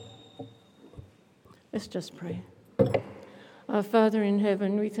Let's just pray. Our Father in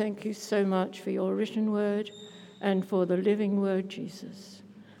heaven, we thank you so much for your written word and for the living word, Jesus.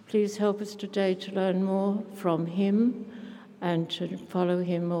 Please help us today to learn more from him and to follow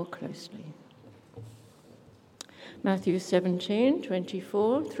him more closely. Matthew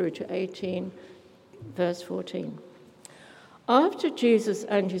 17:24 through to 18, verse 14. After Jesus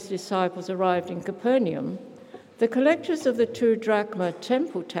and his disciples arrived in Capernaum, the collectors of the 2 drachma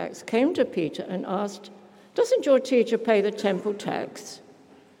temple tax came to Peter and asked, "Doesn't your teacher pay the temple tax?"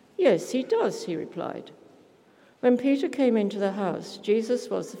 "Yes, he does," he replied. When Peter came into the house, Jesus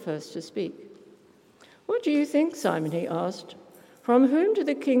was the first to speak. "What do you think, Simon?" he asked. "From whom do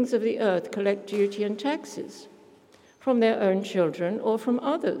the kings of the earth collect duty and taxes? From their own children or from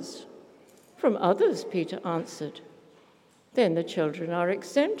others?" "From others," Peter answered. "Then the children are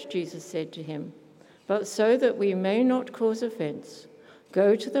exempt," Jesus said to him. "But so that we may not cause offense,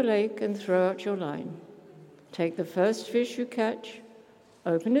 go to the lake and throw out your line. Take the first fish you catch,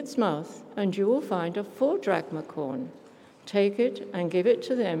 open its mouth, and you will find a 4 drachma coin. Take it and give it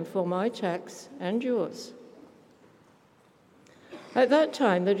to them for my tax and yours." At that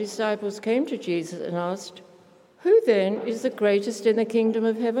time, the disciples came to Jesus and asked, "Who then is the greatest in the kingdom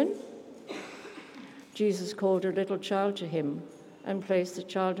of heaven?" Jesus called a little child to him and placed the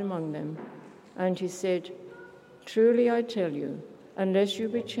child among them. And he said, "Truly I tell you, unless you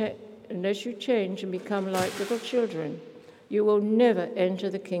change and become like little children, you will never enter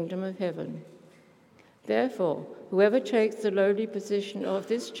the kingdom of heaven. Therefore, whoever takes the lowly position of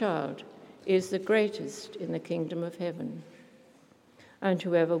this child is the greatest in the kingdom of heaven. And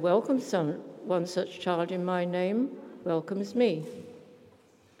whoever welcomes one such child in my name welcomes me.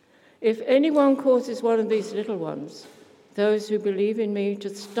 If anyone causes one of these little ones, those who believe in me, to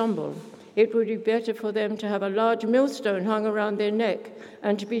stumble, it would be better for them to have a large millstone hung around their neck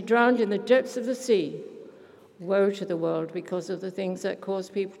and to be drowned in the depths of the sea. Woe to the world because of the things that cause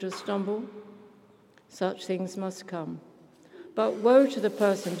people to stumble. Such things must come. But woe to the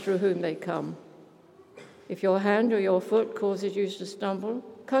person through whom they come. If your hand or your foot causes you to stumble,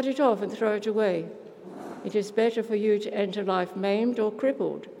 cut it off and throw it away. It is better for you to enter life maimed or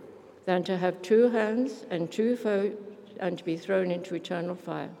crippled than to have 2 hands and 2 feet and to be thrown into eternal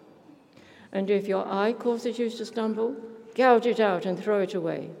fire. And if your eye causes you to stumble, gouge it out and throw it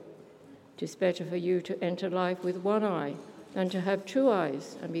away. It is better for you to enter life with 1 eye than to have 2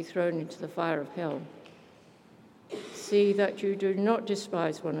 eyes and be thrown into the fire of hell. See that you do not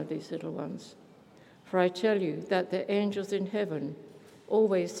despise one of these little ones. For I tell you that the angels in heaven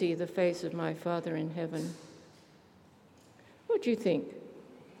always see the face of my Father in heaven. What do you think?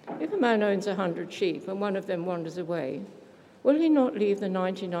 If a man owns 100 sheep and one of them wanders away, will he not leave the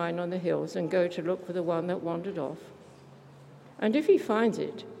 99 on the hills and go to look for the one that wandered off? And if he finds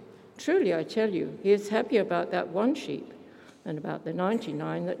it, truly I tell you, he is happy about that 1 sheep than about the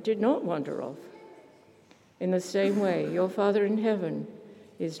 99 that did not wander off. In the same way, your Father in heaven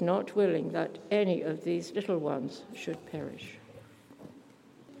is not willing that any of these little ones should perish."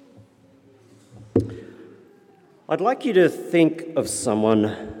 I'd like you to think of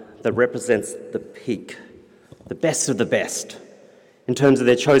someone that represents the peak, the best of the best, in terms of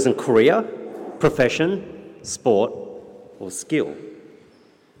their chosen career, profession, sport, or skill.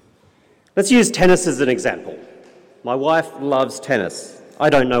 Let's use tennis as an example. My wife loves tennis. I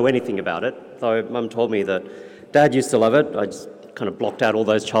don't know anything about it, though Mum told me that Dad used to love it. I just kind of blocked out all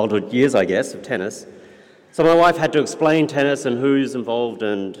those childhood years, I guess, of tennis. So my wife had to explain tennis and who's involved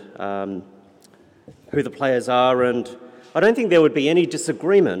and who the players are, and I don't think there would be any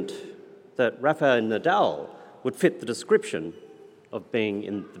disagreement that Rafael Nadal would fit the description of being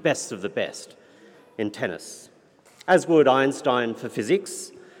in the best of the best in tennis, as would Einstein for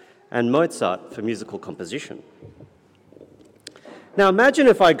physics and Mozart for musical composition. Now imagine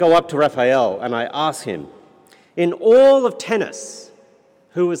if I go up to Rafael and I ask him, in all of tennis,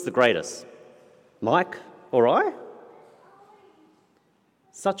 who is the greatest, Mike or I?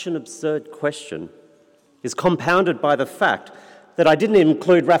 Such an absurd question is compounded by the fact that I didn't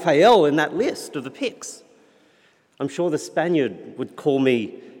include Rafael in that list of the picks. I'm sure the Spaniard would call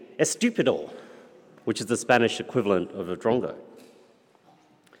me estúpido, which is the Spanish equivalent of a drongo.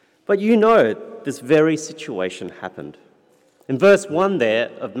 But you know this very situation happened. In verse 1 there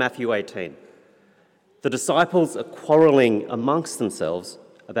of Matthew 18, the disciples are quarrelling amongst themselves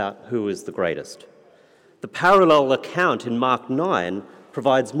about who is the greatest. The parallel account in Mark 9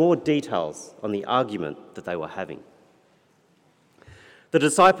 provides more details on the argument that they were having. The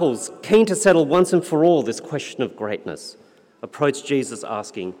disciples, keen to settle once and for all this question of greatness, approached Jesus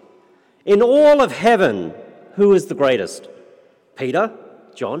asking, in all of heaven, who is the greatest? Peter?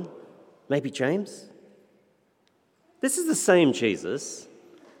 John? Maybe James? This is the same Jesus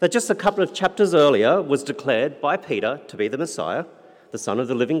that just a couple of chapters earlier was declared by Peter to be the Messiah, the Son of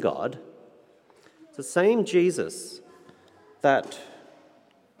the living God. It's the same Jesus that...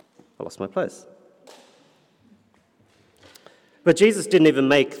 I lost my place. But Jesus didn't even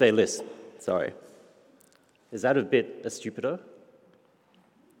make their list. Sorry. Is that a bit stupider?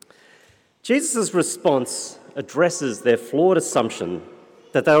 Jesus' response addresses their flawed assumption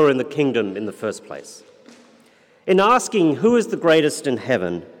that they were in the kingdom in the first place. In asking who is the greatest in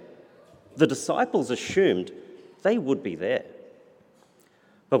heaven, the disciples assumed they would be there.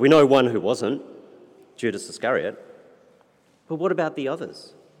 But we know one who wasn't, Judas Iscariot. But what about the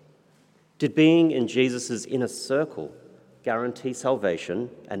others? Did being in Jesus' inner circle guarantee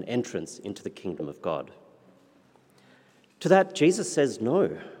salvation and entrance into the kingdom of God? To that, Jesus says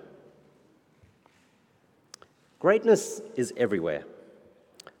no. Greatness is everywhere.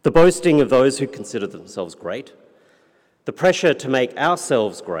 The boasting of those who consider themselves great, the pressure to make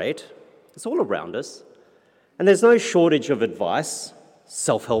ourselves great, it's all around us. And there's no shortage of advice,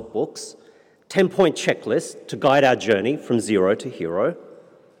 self-help books, 10-point checklists to guide our journey from zero to hero.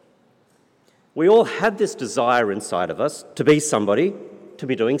 We all have this desire inside of us to be somebody, to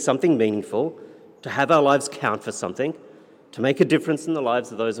be doing something meaningful, to have our lives count for something, to make a difference in the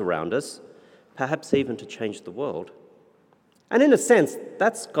lives of those around us, perhaps even to change the world. And in a sense,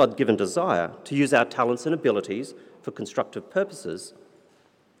 that's God-given desire to use our talents and abilities for constructive purposes.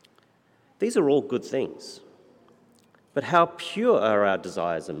 These are all good things. But how pure are our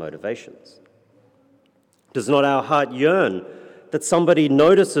desires and motivations? Does not our heart yearn that somebody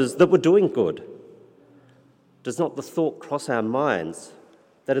notices that we're doing good? Does not the thought cross our minds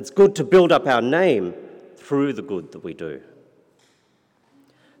that it's good to build up our name through the good that we do?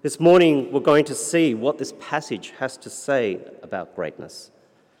 This morning, we're going to see what this passage has to say about greatness.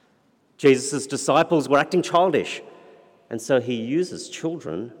 Jesus' disciples were acting childish, and so he uses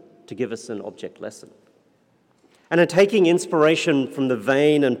children to give us an object lesson. And in taking inspiration from the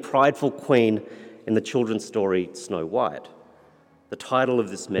vain and prideful queen in the children's story Snow White, the title of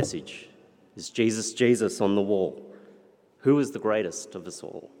this message is Jesus, Jesus on the wall. Who is the greatest of us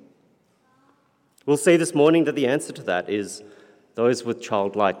all? We'll see this morning that the answer to that is those with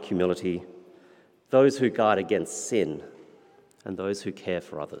childlike humility, those who guard against sin, and those who care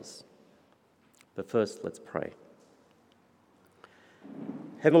for others. But first, let's pray.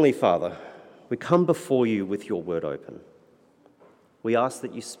 Heavenly Father, we come before you with your word open. We ask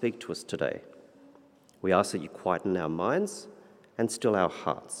that you speak to us today. We ask that you quieten our minds and still our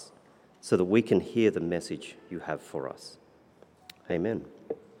hearts so that we can hear the message you have for us. Amen.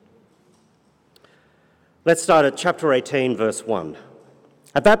 Let's start at chapter 18, verse 1.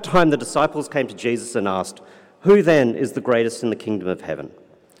 At that time, the disciples came to Jesus and asked, "Who then is the greatest in the kingdom of heaven?"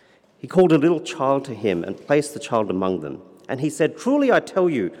 He called a little child to him and placed the child among them. And he said, "Truly I tell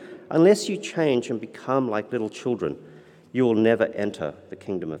you, unless you change and become like little children, you will never enter the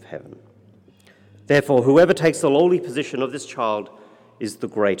kingdom of heaven. Therefore, whoever takes the lowly position of this child is the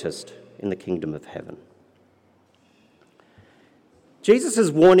greatest in the kingdom of heaven." Jesus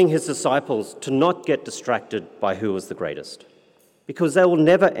is warning his disciples to not get distracted by who is the greatest, because they will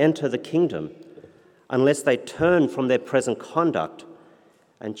never enter the kingdom unless they turn from their present conduct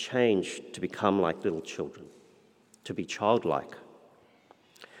and change to become like little children, to be childlike.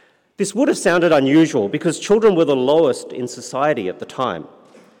 This would have sounded unusual because children were the lowest in society at the time.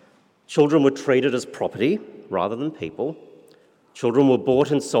 Children were treated as property rather than people. Children were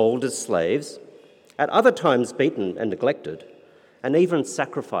bought and sold as slaves, at other times beaten and neglected, and even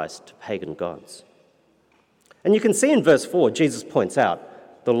sacrificed to pagan gods. And you can see in verse 4, Jesus points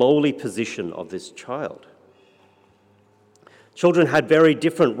out the lowly position of this child. Children had very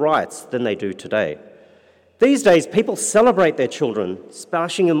different rights than they do today. These days, people celebrate their children,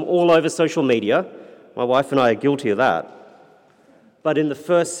 splashing them all over social media. My wife and I are guilty of that. But in the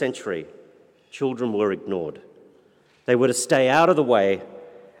first century, children were ignored. They were to stay out of the way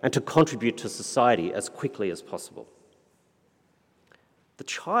and to contribute to society as quickly as possible. The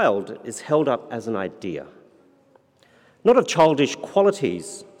child is held up as an idea, not of childish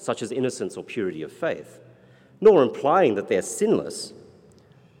qualities such as innocence or purity of faith, nor implying that they're sinless,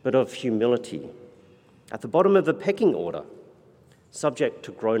 but of humility, at the bottom of the pecking order, subject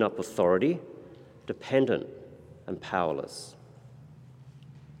to grown-up authority, dependent and powerless.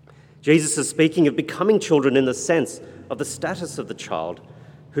 Jesus is speaking of becoming children in the sense of the status of the child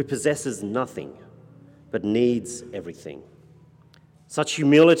who possesses nothing but needs everything. Such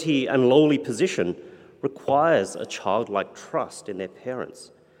humility and lowly position requires a childlike trust in their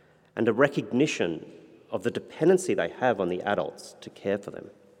parents and a recognition of the dependency they have on the adults to care for them.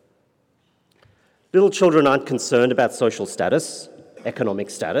 Little children aren't concerned about social status, economic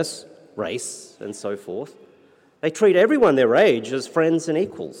status, race, and so forth. They treat everyone their age as friends and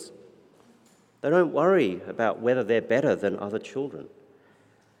equals. They don't worry about whether they're better than other children.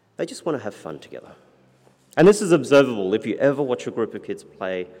 They just want to have fun together. And this is observable if you ever watch a group of kids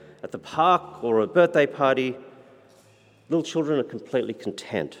play at the park or a birthday party. Little children are completely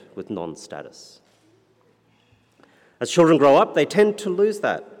content with non-status. As children grow up, they tend to lose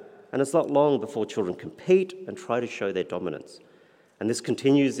that, and it's not long before children compete and try to show their dominance. And this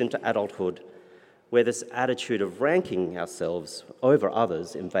continues into adulthood, where this attitude of ranking ourselves over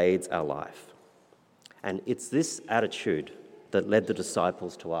others invades our life. And it's this attitude that led the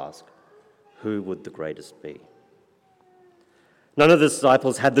disciples to ask, who would the greatest be? None of the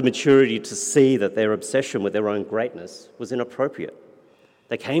disciples had the maturity to see that their obsession with their own greatness was inappropriate.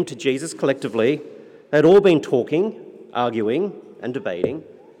 They came to Jesus collectively. They had all been talking, arguing, and debating,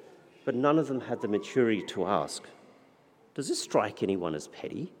 but none of them had the maturity to ask, does this strike anyone as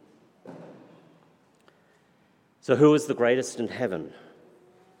petty? So who is the greatest in heaven?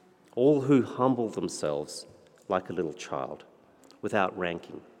 All who humble themselves like a little child, without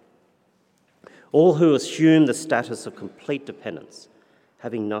ranking. All who assume the status of complete dependence,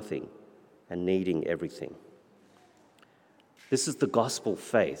 having nothing and needing everything. This is the gospel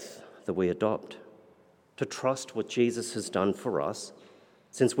faith that we adopt, to trust what Jesus has done for us,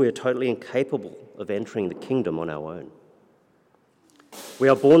 since we are totally incapable of entering the kingdom on our own. We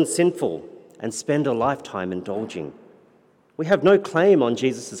are born sinful and spend a lifetime indulging. We have no claim on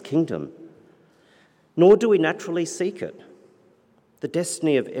Jesus' kingdom, nor do we naturally seek it. The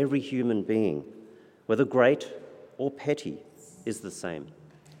destiny of every human being, whether great or petty, is the same: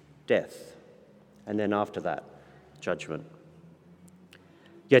 death, and then after that, judgment.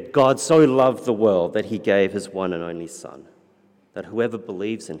 Yet God so loved the world that he gave his one and only Son, that whoever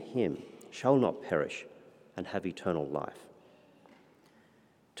believes in him shall not perish and have eternal life.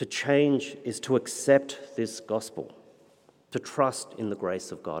 To change is to accept this gospel, to trust in the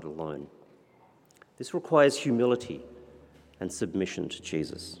grace of God alone. This requires humility and submission to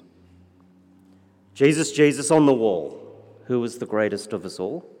Jesus. Jesus, Jesus on the wall, who was the greatest of us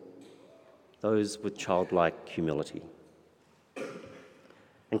all? Those with childlike humility.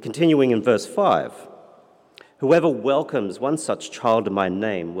 And continuing in verse 5, whoever welcomes one such child in my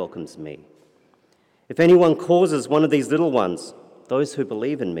name welcomes me. If anyone causes one of these little ones, those who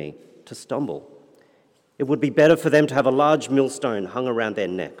believe in me, to stumble, it would be better for them to have a large millstone hung around their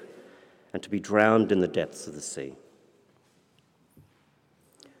neck and to be drowned in the depths of the sea.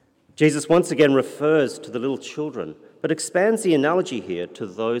 Jesus once again refers to the little children, but expands the analogy here to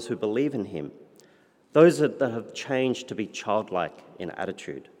those who believe in him, those that have changed to be childlike in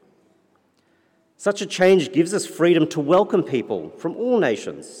attitude. Such a change gives us freedom to welcome people from all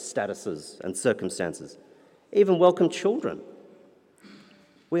nations, statuses, and circumstances, even welcome children.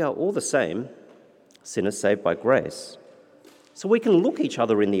 We are all the same, sinners saved by grace. So we can look each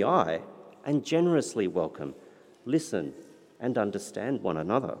other in the eye and generously welcome, listen, and understand one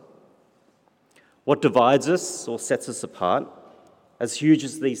another. What divides us or sets us apart, as huge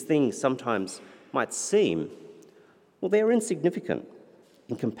as these things sometimes might seem, well, they're insignificant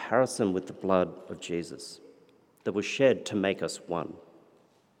in comparison with the blood of Jesus that was shed to make us one.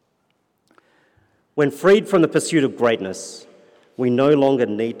 When freed from the pursuit of greatness, we no longer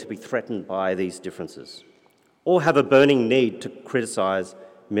need to be threatened by these differences or have a burning need to criticize,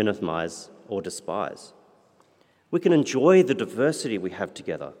 minimize, or despise. We can enjoy the diversity we have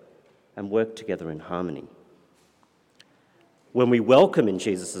together and work together in harmony. When we welcome in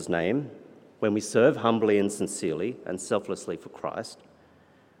Jesus' name, when we serve humbly and sincerely and selflessly for Christ,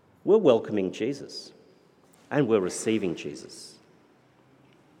 we're welcoming Jesus and we're receiving Jesus.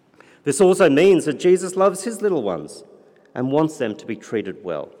 This also means that Jesus loves his little ones and wants them to be treated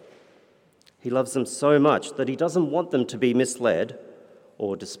well. He loves them so much that he doesn't want them to be misled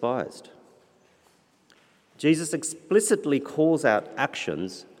or despised. Jesus explicitly calls out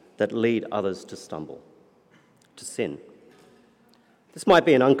actions that lead others to stumble, to sin. This might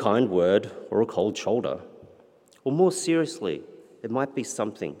be an unkind word or a cold shoulder, or more seriously, it might be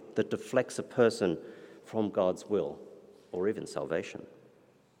something that deflects a person from God's will or even salvation.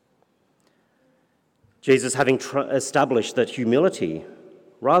 Jesus, having established that humility,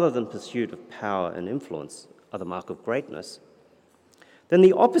 rather than pursuit of power and influence, are the mark of greatness, then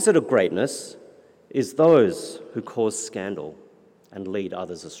the opposite of greatness is those who cause scandal and lead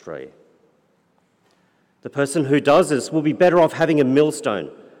others astray. The person who does this will be better off having a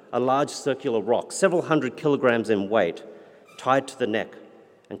millstone, a large circular rock, several hundred kilograms in weight, tied to the neck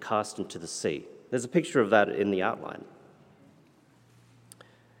and cast into the sea. There's a picture of that in the outline.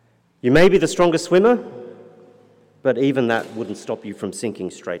 You may be the strongest swimmer, but even that wouldn't stop you from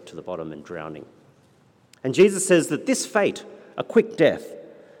sinking straight to the bottom and drowning. And Jesus says that this fate, a quick death,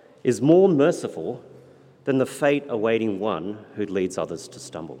 is more merciful than the fate awaiting one who leads others to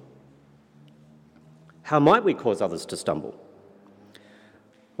stumble. How might we cause others to stumble?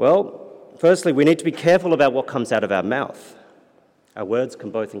 Well, firstly, we need to be careful about what comes out of our mouth. Our words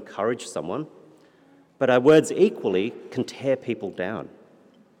can both encourage someone, but our words equally can tear people down.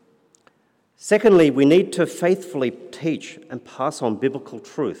 Secondly, we need to faithfully teach and pass on biblical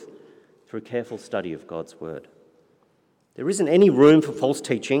truth through careful study of God's word. There isn't any room for false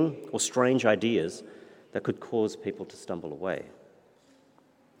teaching or strange ideas that could cause people to stumble away.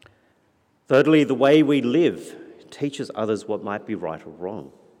 Thirdly, the way we live teaches others what might be right or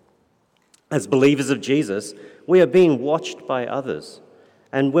wrong. As believers of Jesus, we are being watched by others,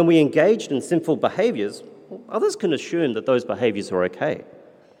 and when we engage in sinful behaviours, others can assume that those behaviours are okay.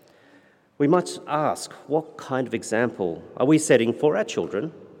 We must ask, what kind of example are we setting for our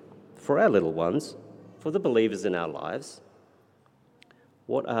children, for our little ones, for the believers in our lives?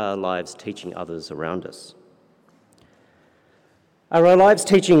 What are our lives teaching others around us? Are our lives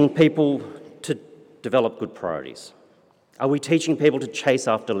teaching people to develop good priorities? Are we teaching people to chase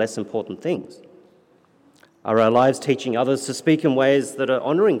after less important things? Are our lives teaching others to speak in ways that are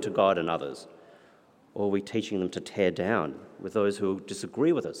honouring to God and others? Or are we teaching them to tear down with those who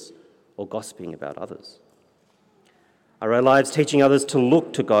disagree with us or gossiping about others? Are our lives teaching others to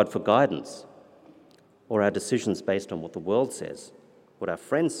look to God for guidance? Or our decisions based on what the world says, what our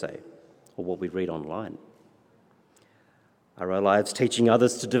friends say, or what we read online? Are our lives teaching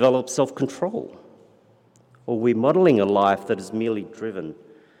others to develop self-control? Or are we modelling a life that is merely driven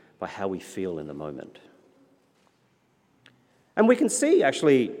by how we feel in the moment? And we can see,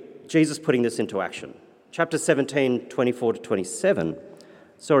 actually, Jesus putting this into action. Chapter 17, 24 to 27,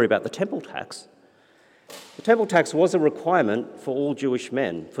 about the temple tax. The temple tax was a requirement for all Jewish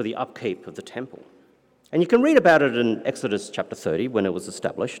men for the upkeep of the temple. And you can read about it in Exodus chapter 30 when it was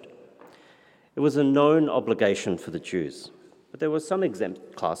established. It was a known obligation for the Jews, but there were some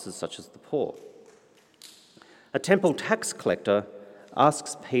exempt classes such as the poor. A temple tax collector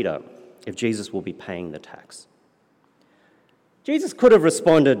asks Peter if Jesus will be paying the tax. Jesus could have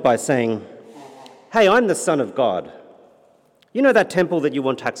responded by saying, "Hey, I'm the Son of God. You know that temple that you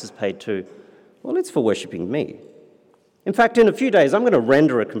want taxes paid to? Well, it's for worshipping me. In fact, in a few days, I'm going to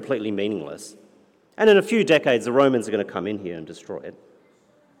render it completely meaningless. And in a few decades, the Romans are going to come in here and destroy it."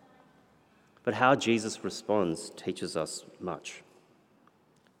 But how Jesus responds teaches us much.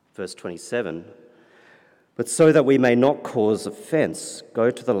 Verse 27, "But so that we may not cause offence, go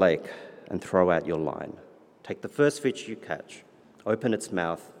to the lake and throw out your line. Take the first fish you catch, open its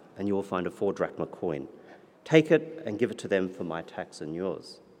mouth, and you will find a 4 drachma coin. Take it and give it to them for my tax and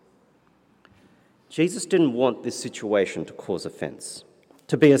yours." Jesus didn't want this situation to cause offence,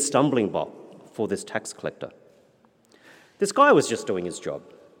 to be a stumbling block for this tax collector. This guy was just doing his job.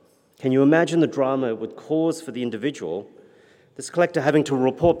 Can you imagine the drama it would cause for the individual, this collector having to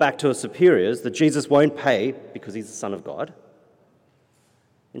report back to his superiors that Jesus won't pay because he's the Son of God?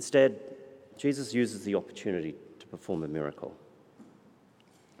 Instead, Jesus uses the opportunity to perform a miracle.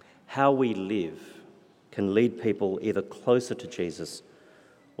 How we live can lead people either closer to Jesus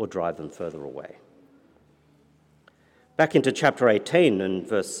or drive them further away. Back into chapter 18 and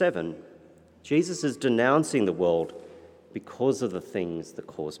verse 7, Jesus is denouncing the world because of the things that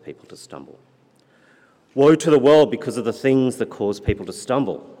cause people to stumble. Woe to the world because of the things that cause people to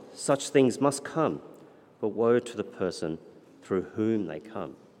stumble. Such things must come, but woe to the person through whom they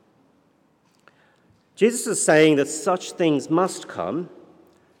come. Jesus is saying that such things must come.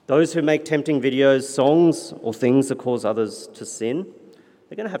 Those who make tempting videos, songs, or things that cause others to sin,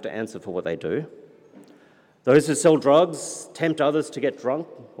 they're going to have to answer for what they do. Those who sell drugs, tempt others to get drunk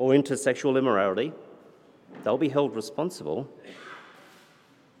or into sexual immorality, they'll be held responsible.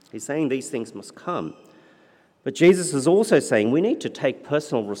 He's saying these things must come. But Jesus is also saying we need to take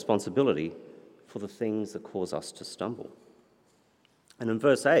personal responsibility for the things that cause us to stumble. And in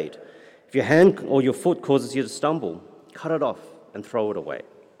verse 8, if your hand or your foot causes you to stumble, cut it off and throw it away.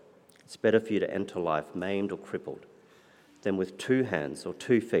 It's better for you to enter life maimed or crippled than with 2 hands or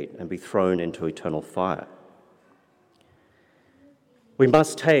 2 feet and be thrown into eternal fire. We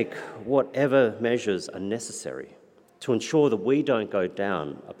must take whatever measures are necessary to ensure that we don't go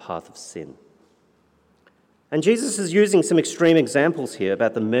down a path of sin. And Jesus is using some extreme examples here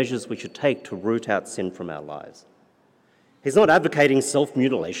about the measures we should take to root out sin from our lives. He's not advocating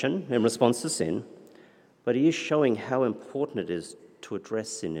self-mutilation in response to sin, but he is showing how important it is to address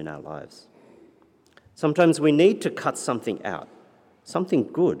sin in our lives. Sometimes we need to cut something out, something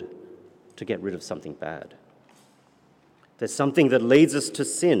good, to get rid of something bad. There's something that leads us to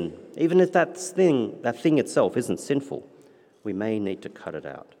sin, even if that thing itself isn't sinful. We may need to cut it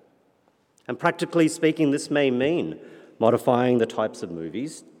out. And practically speaking, this may mean modifying the types of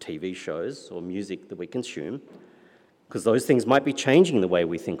movies, TV shows, or music that we consume, because those things might be changing the way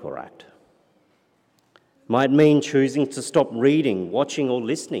we think or act. Might mean choosing to stop reading, watching, or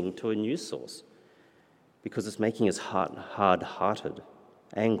listening to a news source because it's making us hard-hearted,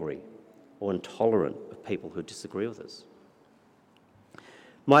 angry, or intolerant of people who disagree with us.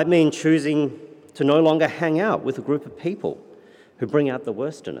 Might mean choosing to no longer hang out with a group of people who bring out the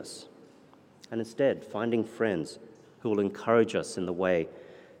worst in us, and instead finding friends who will encourage us in the way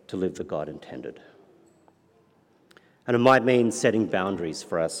to live that God intended. And it might mean setting boundaries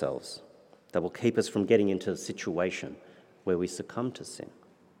for ourselves that will keep us from getting into a situation where we succumb to sin.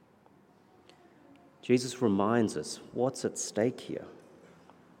 Jesus reminds us what's at stake here.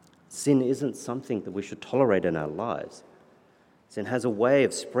 Sin isn't something that we should tolerate in our lives. Sin has a way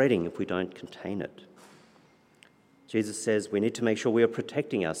of spreading if we don't contain it. Jesus says we need to make sure we are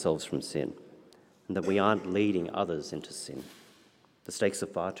protecting ourselves from sin and that we aren't leading others into sin. The stakes are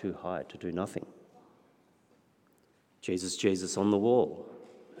far too high to do nothing. Jesus on the wall.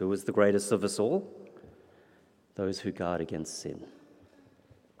 Who is the greatest of us all? Those who guard against sin.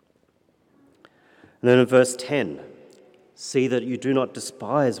 And then in verse 10, see that you do not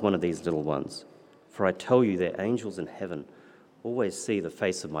despise one of these little ones, for I tell you their angels in heaven always see the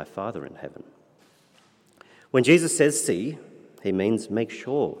face of my Father in heaven. When Jesus says see, he means make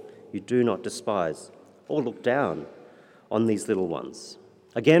sure you do not despise or look down on these little ones,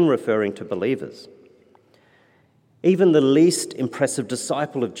 again referring to believers. Even the least impressive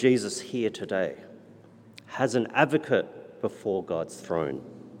disciple of Jesus here today has an advocate before God's throne.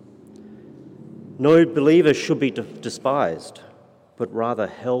 No believer should be despised, but rather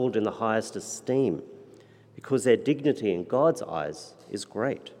held in the highest esteem, because their dignity in God's eyes is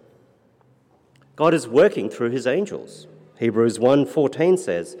great. God is working through his angels. Hebrews 1:14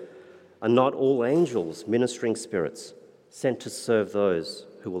 says, "Are not all angels ministering spirits sent to serve those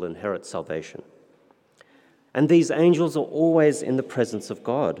who will inherit salvation?" And these angels are always in the presence of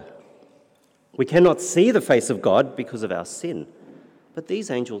God. We cannot see the face of God because of our sin, but these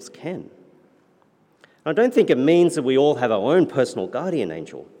angels can. I don't think it means that we all have our own personal guardian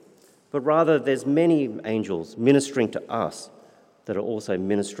angel, but rather there's many angels ministering to us that are also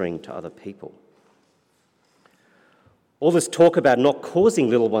ministering to other people. All this talk about not causing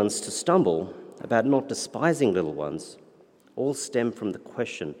little ones to stumble, about not despising little ones, all stem from the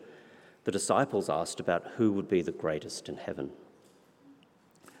question the disciples asked about who would be the greatest in heaven.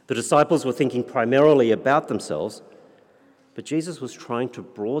 The disciples were thinking primarily about themselves, but Jesus was trying to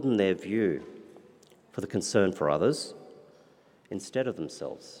broaden their view for the concern for others instead of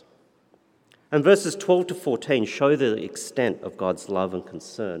themselves. And verses 12 to 14 show the extent of God's love and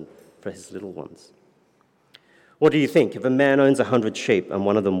concern for his little ones. What do you think? If a man owns 100 sheep and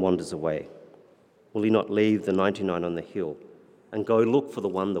one of them wanders away, will he not leave the 99 on the hill and go look for the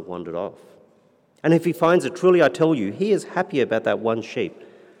one that wandered off? And if he finds it, truly I tell you, he is happier about that one sheep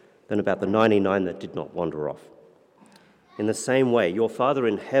than about the 99 that did not wander off. In the same way, your Father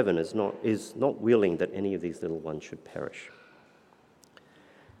in heaven is not willing that any of these little ones should perish.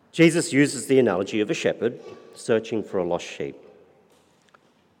 Jesus uses the analogy of a shepherd searching for a lost sheep.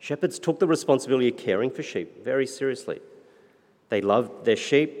 Shepherds took the responsibility of caring for sheep very seriously. They loved their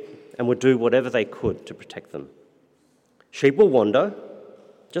sheep and would do whatever they could to protect them. Sheep will wander,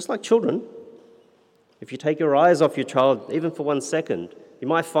 just like children. If you take your eyes off your child, even for 1 second, you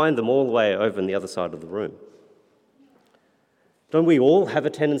might find them all the way over on the other side of the room. Don't we all have a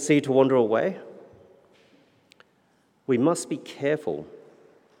tendency to wander away? We must be careful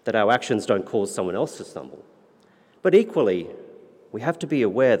that our actions don't cause someone else to stumble. But equally, we have to be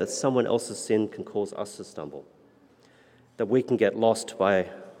aware that someone else's sin can cause us to stumble, that we can get lost by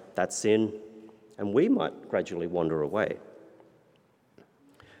that sin, and we might gradually wander away.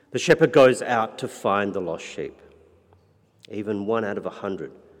 The shepherd goes out to find the lost sheep, even 1 out of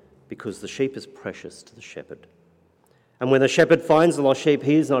 100, because the sheep is precious to the shepherd. And when the shepherd finds the lost sheep,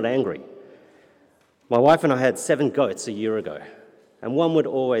 he is not angry. My wife and I had 7 goats a year ago, and one would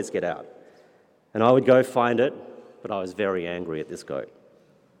always get out. And I would go find it, but I was very angry at this goat.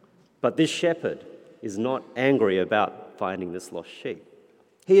 But this shepherd is not angry about finding this lost sheep.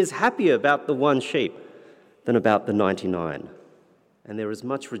 He is happier about the one sheep than about the 99. And there is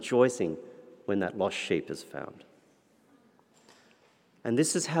much rejoicing when that lost sheep is found. And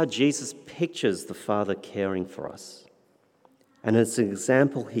this is how Jesus pictures the Father caring for us. And it's an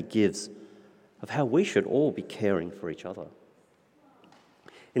example he gives of how we should all be caring for each other.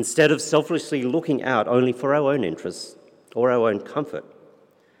 Instead of selfishly looking out only for our own interests or our own comfort,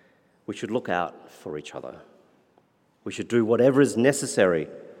 we should look out for each other. We should do whatever is necessary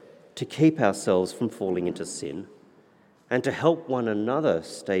to keep ourselves from falling into sin and to help one another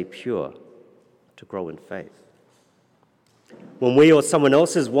stay pure, to grow in faith. When we or someone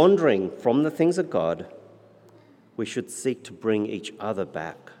else is wandering from the things of God, we should seek to bring each other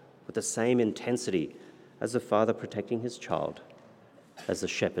back with the same intensity as a father protecting his child, as the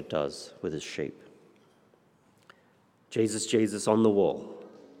shepherd does with his sheep. Jesus on the wall,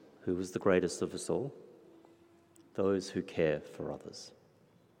 who was the greatest of us all? Those who care for others.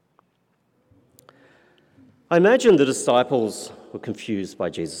 I imagine the disciples were confused by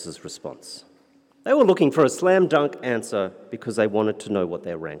Jesus' response. They were looking for a slam dunk answer because they wanted to know what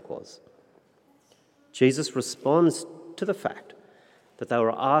their rank was. Jesus responds to the fact that they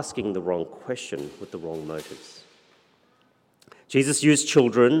were asking the wrong question with the wrong motives. Jesus used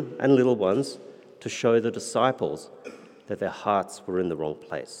children and little ones to show the disciples that their hearts were in the wrong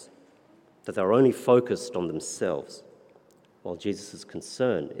place, that they were only focused on themselves, while Jesus'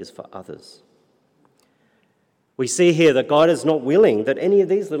 concern is for others. We see here that God is not willing that any of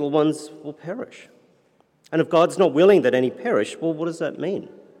these little ones will perish. And if God's not willing that any perish, well, what does that mean?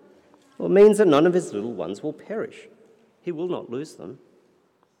 Well, it means that none of his little ones will perish. He will not lose them.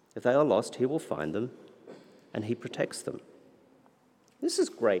 If they are lost, he will find them, and he protects them. This is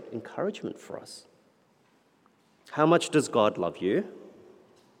great encouragement for us. How much does God love you?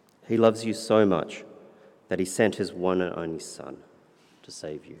 He loves you so much that he sent his one and only Son to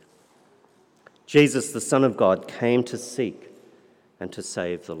save you. Jesus, the Son of God, came to seek and to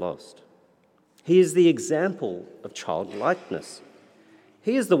save the lost. He is the example of childlikeness.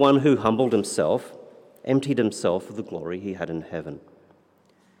 He is the one who humbled himself, emptied himself of the glory he had in heaven.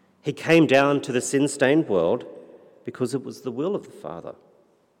 He came down to the sin-stained world because it was the will of the Father.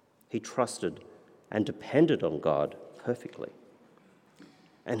 He trusted and depended on God perfectly.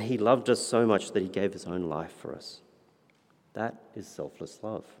 And he loved us so much that he gave his own life for us. That is selfless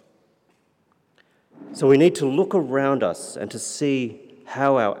love. So we need to look around us and to see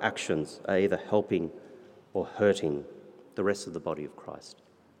how our actions are either helping or hurting the rest of the body of Christ.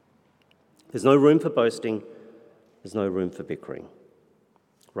 There's no room for boasting. There's no room for bickering.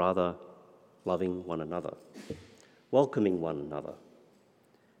 Rather, loving one another, welcoming one another,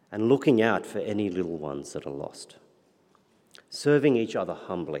 and looking out for any little ones that are lost. Serving each other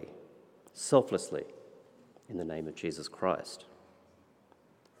humbly, selflessly, in the name of Jesus Christ.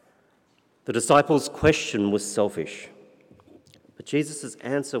 The disciples' question was selfish, but Jesus'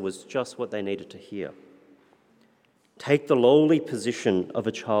 answer was just what they needed to hear. Take the lowly position of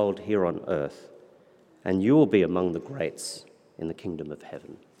a child here on earth, and you will be among the greats in the kingdom of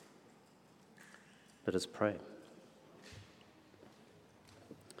heaven. Let us pray.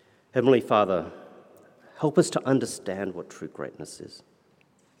 Heavenly Father, help us to understand what true greatness is.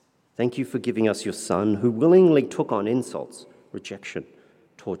 Thank you for giving us your Son, who willingly took on insults, rejection,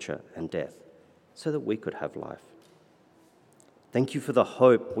 torture, and death, so that we could have life. Thank you for the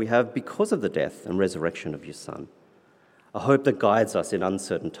hope we have because of the death and resurrection of your Son, a hope that guides us in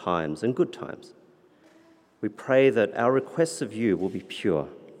uncertain times and good times. We pray that our requests of you will be pure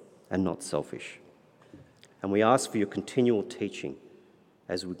and not selfish. And we ask for your continual teaching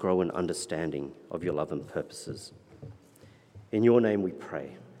as we grow in understanding of your love and purposes. In your name we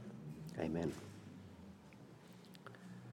pray. Amen.